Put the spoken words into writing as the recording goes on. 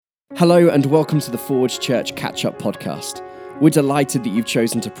Hello and welcome to the Forge Church Catch-Up Podcast. We're delighted that you've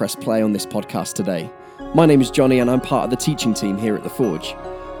chosen to press play on this podcast today. My name is Johnny and I'm part of the teaching team here at the Forge.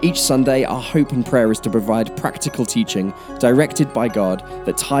 Each Sunday, our hope and prayer is to provide practical teaching directed by God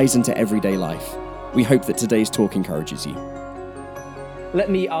that ties into everyday life. We hope that today's talk encourages you. Let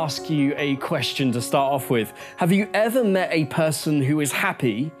me ask you a question to start off with. Have you ever met a person who is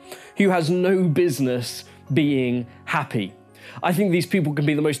happy, who has no business being happy? I think these people can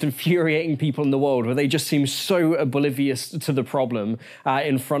be the most infuriating people in the world, where they just seem so oblivious to the problem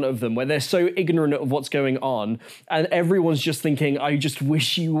in front of them, where they're so ignorant of what's going on, and everyone's just thinking, I just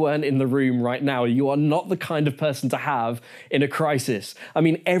wish you weren't in the room right now. You are not the kind of person to have in a crisis. I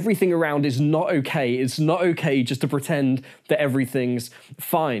mean, everything around is not okay. It's not okay just to pretend that everything's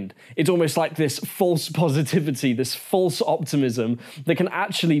fine. It's almost like this false positivity, this false optimism that can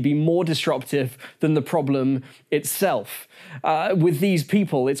actually be more disruptive than the problem itself. With these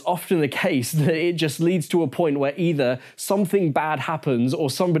people, it's often the case that it just leads to a point where either something bad happens or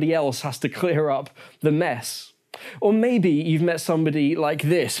somebody else has to clear up the mess. Or maybe you've met somebody like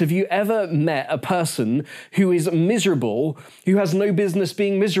this. Have you ever met a person who is miserable, who has no business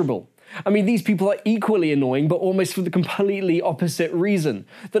being miserable? I mean, these people are equally annoying, but almost for the completely opposite reason.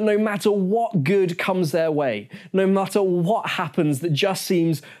 That no matter what good comes their way, no matter what happens that just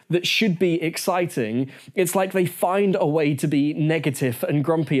seems that should be exciting, it's like they find a way to be negative and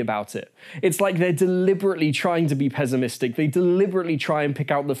grumpy about it. It's like they're deliberately trying to be pessimistic. They deliberately try and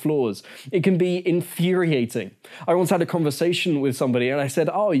pick out the flaws. It can be infuriating. I once had a conversation with somebody and I said,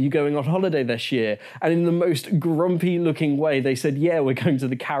 "Oh, are you going on holiday this year?" And in the most grumpy looking way, they said, "Yeah, we're going to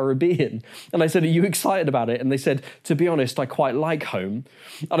the Caribbean." And I said, "Are you excited about it?" And they said, "To be honest, I quite like home."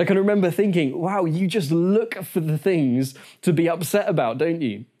 And I can remember thinking, wow, you just look for the things to be upset about, don't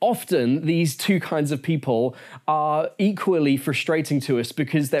you? Often, these two kinds of people are equally frustrating to us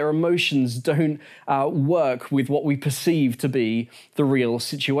because their emotions don't work with what we perceive to be the real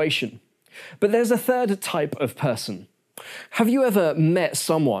situation. But there's a third type of person. Have you ever met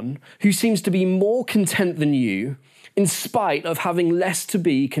someone who seems to be more content than you in spite of having less to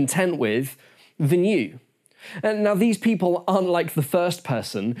be content with than you? And now these people aren't like the first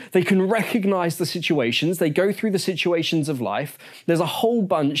person. They can recognize the situations. They go through the situations of life. There's a whole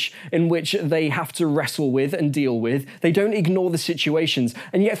bunch in which they have to wrestle with and deal with. They don't ignore the situations.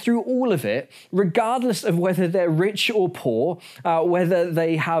 And yet through all of it, regardless of whether they're rich or poor, whether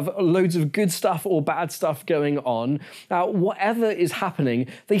they have loads of good stuff or bad stuff going on, whatever is happening,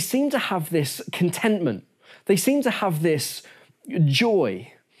 they seem to have this contentment. They seem to have this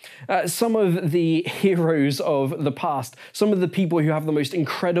joy. Some of the heroes of the past, some of the people who have the most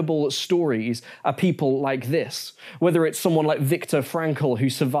incredible stories are people like this. Whether it's someone like Viktor Frankl, who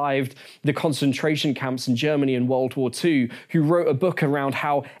survived the concentration camps in Germany in World War II, who wrote a book around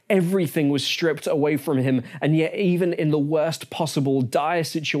how everything was stripped away from him, and yet even in the worst possible dire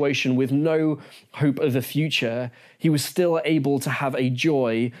situation with no hope of a future, he was still able to have a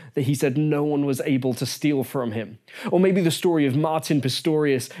joy that he said no one was able to steal from him. Or maybe the story of Martin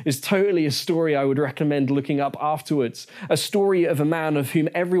Pistorius is totally a story I would recommend looking up afterwards. A story of a man of whom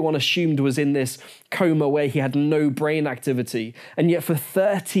everyone assumed was in this coma where he had no brain activity. And yet for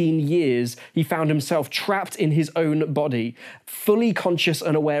 13 years, he found himself trapped in his own body, fully conscious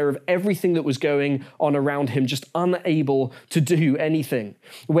and aware of everything that was going on around him, just unable to do anything.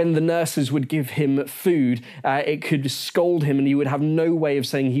 When the nurses would give him food, it could scold him and he would have no way of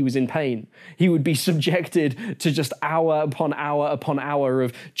saying he was in pain. He would be subjected to just hour upon hour upon hour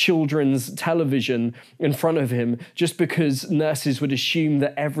of children's television in front of him just because nurses would assume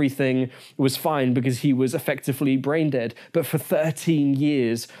that everything was fine because he was effectively brain dead. But for 13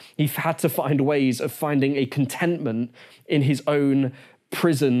 years, he had to find ways of finding a contentment in his own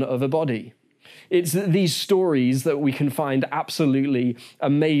prison of a body. It's these stories that we can find absolutely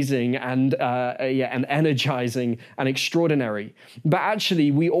amazing and energizing and extraordinary. But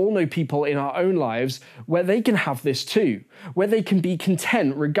actually, we all know people in our own lives where they can have this too, where they can be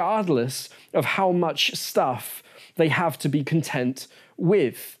content regardless of how much stuff they have to be content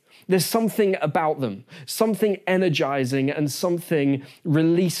with. There's something about them, something energizing and something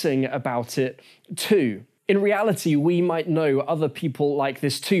releasing about it too. In reality, we might know other people like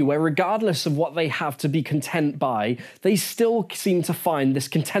this too, where regardless of what they have to be content by, they still seem to find this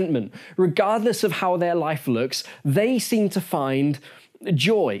contentment. Regardless of how their life looks, they seem to find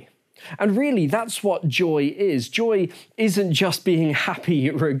joy. And really, that's what joy is. Joy isn't just being happy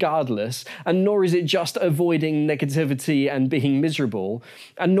regardless, and nor is it just avoiding negativity and being miserable,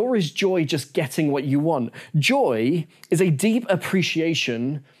 and nor is joy just getting what you want. Joy is a deep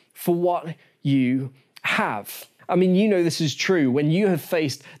appreciation for what you have. I mean, you know this is true. When you have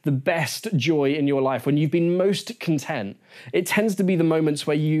faced the best joy in your life, when you've been most content, it tends to be the moments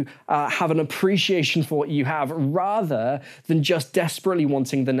where you have an appreciation for what you have rather than just desperately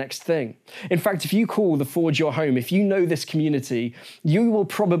wanting the next thing. In fact, if you call the Forge your home, if you know this community, you will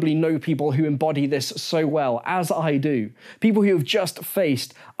probably know people who embody this so well, as I do. People who have just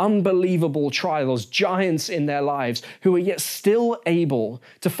faced unbelievable trials, giants in their lives, who are yet still able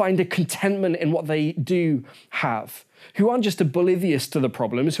to find a contentment in what they do have, who aren't just oblivious to the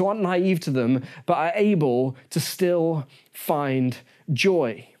problems, who aren't naive to them, but are able to still find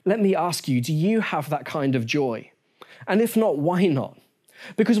joy. Let me ask you, do you have that kind of joy? And if not, why not?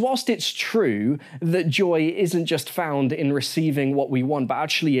 Because whilst it's true that joy isn't just found in receiving what we want, but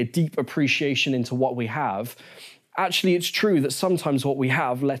actually a deep appreciation into what we have, actually it's true that sometimes what we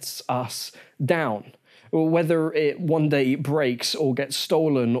have lets us down. Whether it one day breaks or gets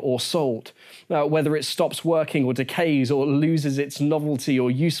stolen or sold, whether it stops working or decays or loses its novelty or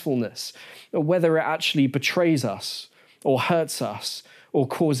usefulness, whether it actually betrays us or hurts us or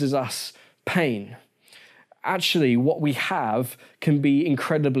causes us pain. Actually, what we have can be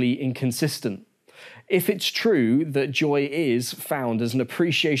incredibly inconsistent. If it's true that joy is found as an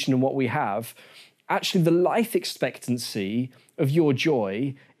appreciation in what we have, actually the life expectancy of your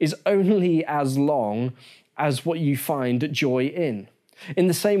joy is only as long as what you find joy in. In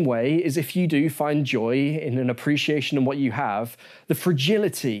the same way as if you do find joy in an appreciation in what you have, the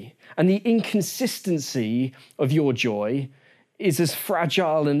fragility and the inconsistency of your joy is as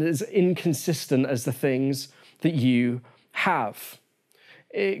fragile and as inconsistent as the things that you have.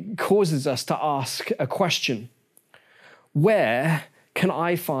 It causes us to ask a question: where can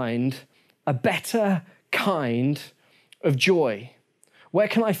I find a better kind of joy? Where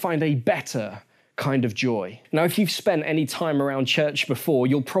can I find a better kind of joy? Now, if you've spent any time around church before,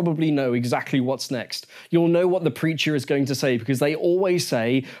 you'll probably know exactly what's next. You'll know what the preacher is going to say, because they always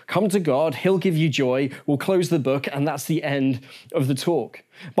say, come to God, he'll give you joy, we'll close the book, and that's the end of the talk.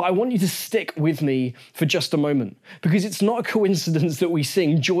 But I want you to stick with me for just a moment, because it's not a coincidence that we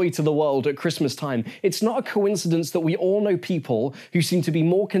sing joy to the world at Christmas time. It's not a coincidence that we all know people who seem to be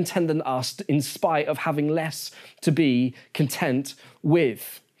more content than us in spite of having less to be content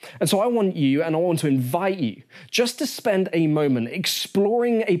with. And so I want you, and I want to invite you, just to spend a moment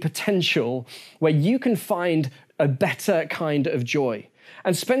exploring a potential where you can find a better kind of joy.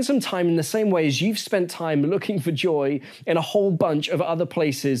 And spend some time in the same way as you've spent time looking for joy in a whole bunch of other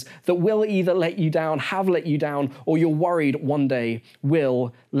places that will either let you down, have let you down, or you're worried one day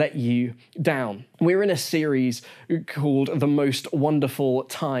will let you down. We're in a series called The Most Wonderful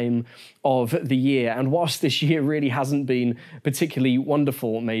Time of the Year. And whilst this year really hasn't been particularly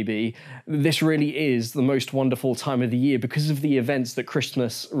wonderful, maybe, this really is the most wonderful time of the year because of the events that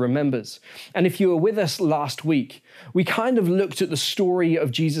Christmas remembers. And if you were with us last week, we kind of looked at the story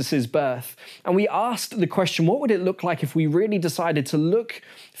of Jesus's birth, and we asked the question, what would it look like if we really decided to look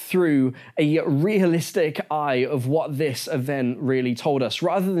through a realistic eye of what this event really told us,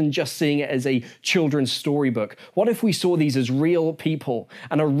 rather than just seeing it as a children's storybook? What if we saw these as real people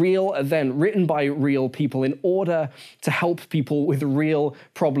and a real event written by real people in order to help people with real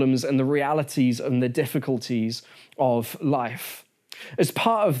problems and the realities and the difficulties of life? As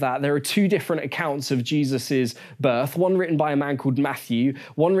part of that, there are two different accounts of Jesus' birth, one written by a man called Matthew,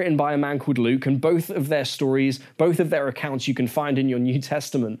 one written by a man called Luke, and both of their stories, both of their accounts you can find in your New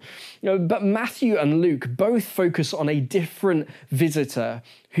Testament. But Matthew and Luke both focus on a different visitor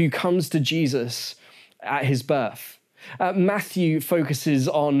who comes to Jesus at his birth. Matthew focuses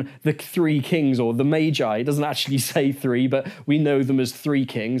on the three kings, or the Magi. It doesn't actually say three, but we know them as three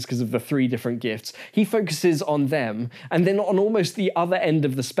kings because of the three different gifts. He focuses on them. And then on almost the other end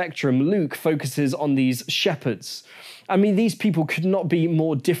of the spectrum, Luke focuses on these shepherds. I mean, these people could not be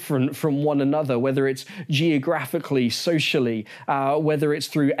more different from one another, whether it's geographically, socially, whether it's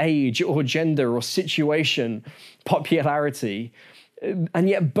through age or gender or situation, popularity. And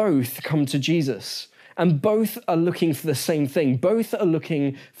yet both come to Jesus. And both are looking for the same thing. Both are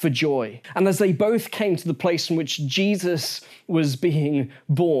looking for joy. And as they both came to the place in which Jesus was being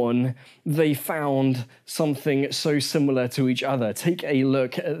born, they found something so similar to each other. Take a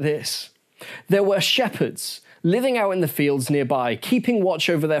look at this. There were shepherds living out in the fields nearby, keeping watch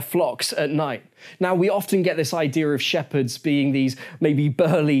over their flocks at night. Now, we often get this idea of shepherds being these maybe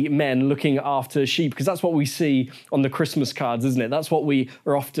burly men looking after sheep, because that's what we see on the Christmas cards, isn't it? That's what we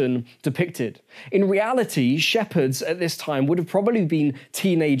are often depicted. In reality, shepherds at this time would have probably been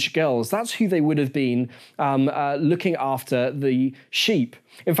teenage girls. That's who they would have been looking after the sheep.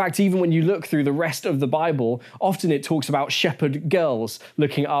 In fact, even when you look through the rest of the Bible, often it talks about shepherd girls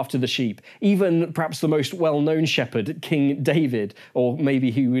looking after the sheep. Even perhaps the most well-known shepherd, King David, or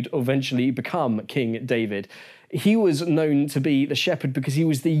maybe he would eventually become King David. He was known to be the shepherd because he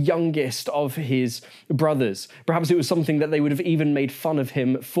was the youngest of his brothers. Perhaps it was something that they would have even made fun of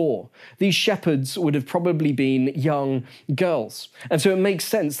him for. These shepherds would have probably been young girls. And so it makes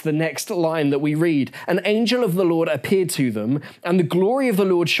sense, the next line that we read, "An angel of the Lord appeared to them, and the glory of the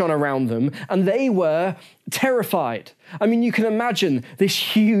Lord shone around them, and they were terrified." I mean, you can imagine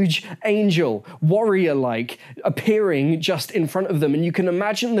this huge angel, warrior-like, appearing just in front of them, and you can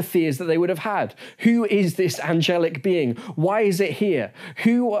imagine the fears that they would have had. Who is this angelic being? Why is it here?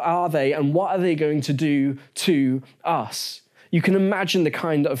 Who are they, and what are they going to do to us? You can imagine the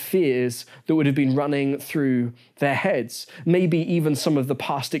kind of fears that would have been running through their heads, maybe even some of the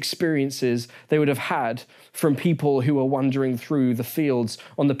past experiences they would have had from people who were wandering through the fields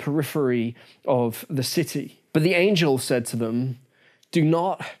on the periphery of the city. But the angel said to them, "Do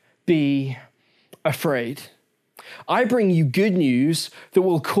not be afraid. I bring you good news that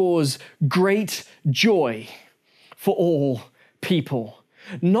will cause great joy for all people."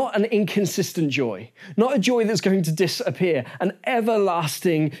 Not an inconsistent joy, not a joy that's going to disappear, an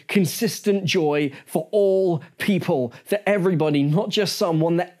everlasting, consistent joy for all people, for everybody, not just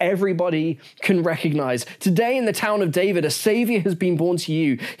someone that everybody can recognize. Today in the town of David, a Savior has been born to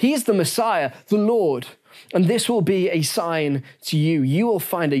you. He is the Messiah, the Lord, and this will be a sign to you. You will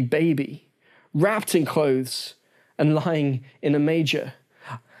find a baby wrapped in clothes and lying in a manger.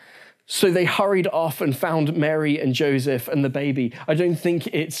 So they hurried off and found Mary and Joseph and the baby. I don't think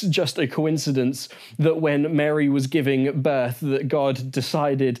it's just a coincidence that when Mary was giving birth, that God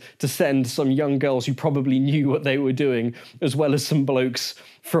decided to send some young girls who probably knew what they were doing, as well as some blokes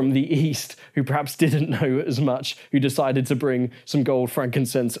from the east who perhaps didn't know as much, who decided to bring some gold,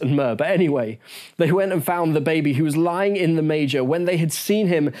 frankincense, and myrrh. But anyway, they went and found the baby who was lying in the manger. When they had seen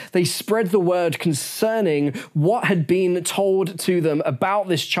him, they spread the word concerning what had been told to them about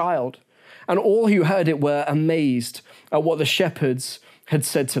this child. And all who heard it were amazed at what the shepherds had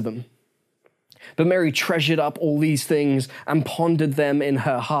said to them. But Mary treasured up all these things and pondered them in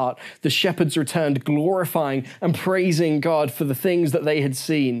her heart. The shepherds returned, glorifying and praising God for the things that they had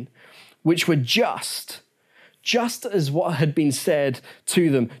seen, which were just as what had been said to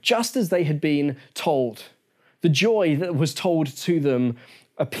them, just as they had been told. The joy that was told to them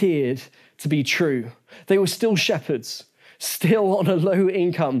appeared to be true. They were still shepherds, still on a low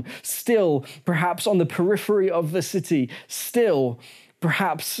income, still perhaps on the periphery of the city, still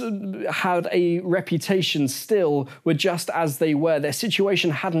perhaps had a reputation, still were just as they were. Their situation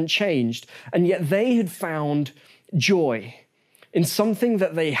hadn't changed, and yet they had found joy in something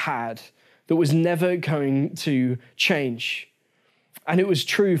that they had that was never going to change. And it was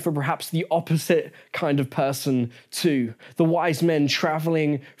true for perhaps the opposite kind of person too, the wise men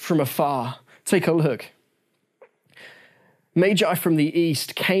traveling from afar. Take a look. Magi from the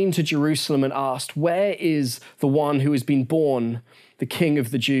east came to Jerusalem and asked, "Where is the one who has been born, the King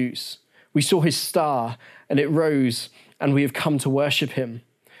of the Jews? We saw his star and it rose, and we have come to worship him."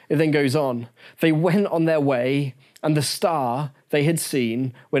 It then goes on. They went on their way, and the star they had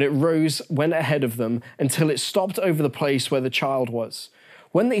seen when it rose went ahead of them until it stopped over the place where the child was.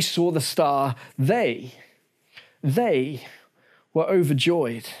 When they saw the star, they were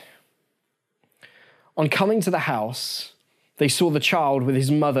overjoyed. On coming to the house, they saw the child with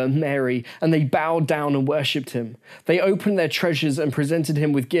his mother, Mary, and they bowed down and worshipped him. They opened their treasures and presented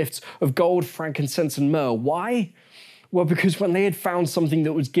him with gifts of gold, frankincense, and myrrh. Why? Well, because when they had found something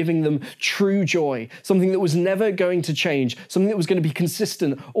that was giving them true joy, something that was never going to change, something that was going to be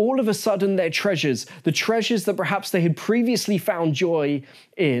consistent, all of a sudden their treasures, the treasures that perhaps they had previously found joy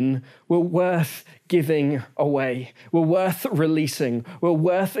in, were worth giving away, were worth releasing, were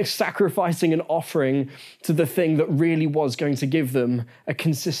worth sacrificing and offering to the thing that really was going to give them a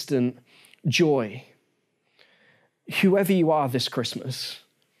consistent joy. Whoever you are this Christmas,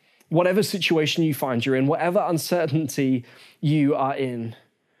 whatever situation you find you're in, whatever uncertainty you are in,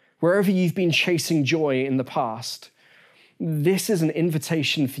 wherever you've been chasing joy in the past, this is an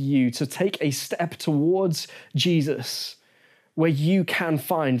invitation for you to take a step towards Jesus, where you can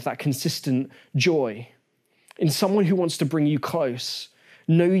find that consistent joy in someone who wants to bring you close,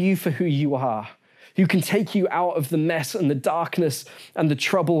 know you for who you are, who can take you out of the mess and the darkness and the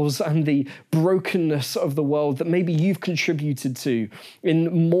troubles and the brokenness of the world that maybe you've contributed to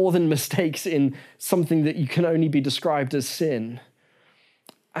in more than mistakes, in something that you can only be described as sin.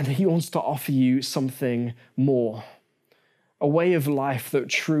 And he wants to offer you something more, a way of life that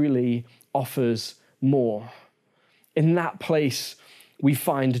truly offers more. In that place, we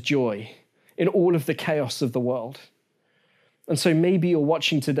find joy in all of the chaos of the world. And so maybe you're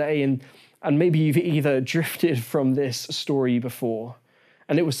watching today and maybe you've either drifted from this story before,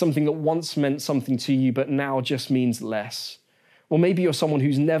 and it was something that once meant something to you, but now just means less. Or maybe you're someone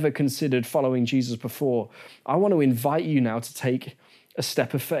who's never considered following Jesus before. I want to invite you now to take a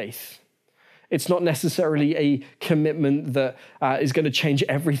step of faith. It's not necessarily a commitment that is going to change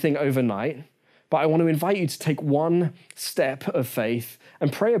everything overnight, but I want to invite you to take one step of faith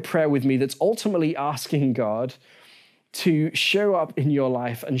and pray a prayer with me that's ultimately asking God to show up in your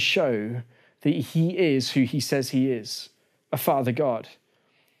life and show that he is who he says he is, a Father God.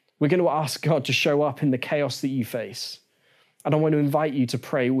 We're going to ask God to show up in the chaos that you face. And I want to invite you to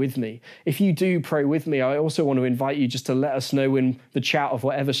pray with me. If you do pray with me, I also want to invite you just to let us know in the chat of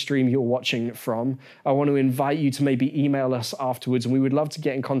whatever stream you're watching from. I want to invite you to maybe email us afterwards, and we would love to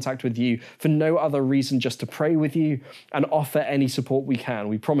get in contact with you for no other reason, just to pray with you and offer any support we can.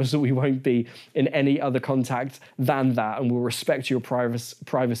 We promise that we won't be in any other contact than that, and we'll respect your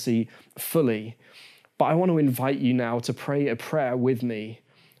privacy fully. But I want to invite you now to pray a prayer with me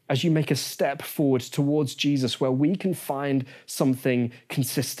as you make a step forward towards Jesus, where we can find something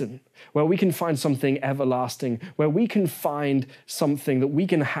consistent, where we can find something everlasting, where we can find something that we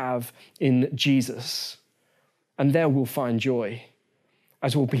can have in Jesus. And there we'll find joy,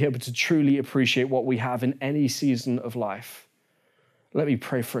 as we'll be able to truly appreciate what we have in any season of life. Let me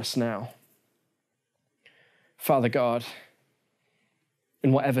pray for us now. Father God,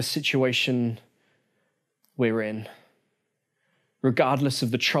 in whatever situation we're in, regardless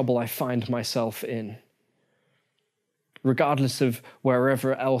of the trouble I find myself in, regardless of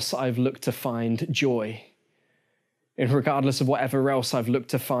wherever else I've looked to find joy, and regardless of whatever else I've looked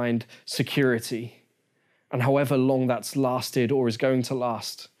to find security, and however long that's lasted or is going to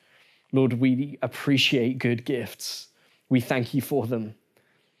last, Lord, we appreciate good gifts. We thank you for them.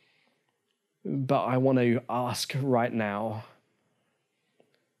 But I want to ask right now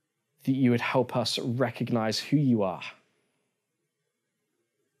that you would help us recognize who you are,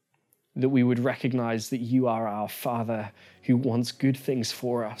 that we would recognize that you are our Father who wants good things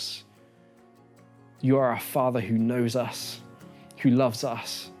for us. You are our Father who knows us, who loves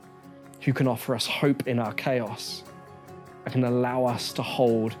us, who can offer us hope in our chaos, and can allow us to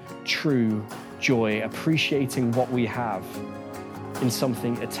hold true joy, appreciating what we have in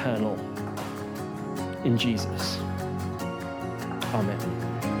something eternal in Jesus. Amen.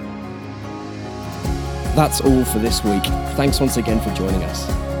 That's all for this week. Thanks once again for joining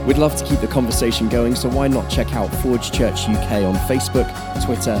us. We'd love to keep the conversation going, so why not check out Forge Church UK on Facebook,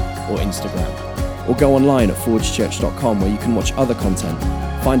 Twitter, or Instagram. Or go online at forgechurch.com, where you can watch other content,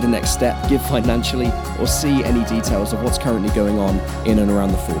 find a next step, give financially, or see any details of what's currently going on in and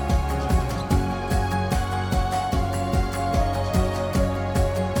around the Forge.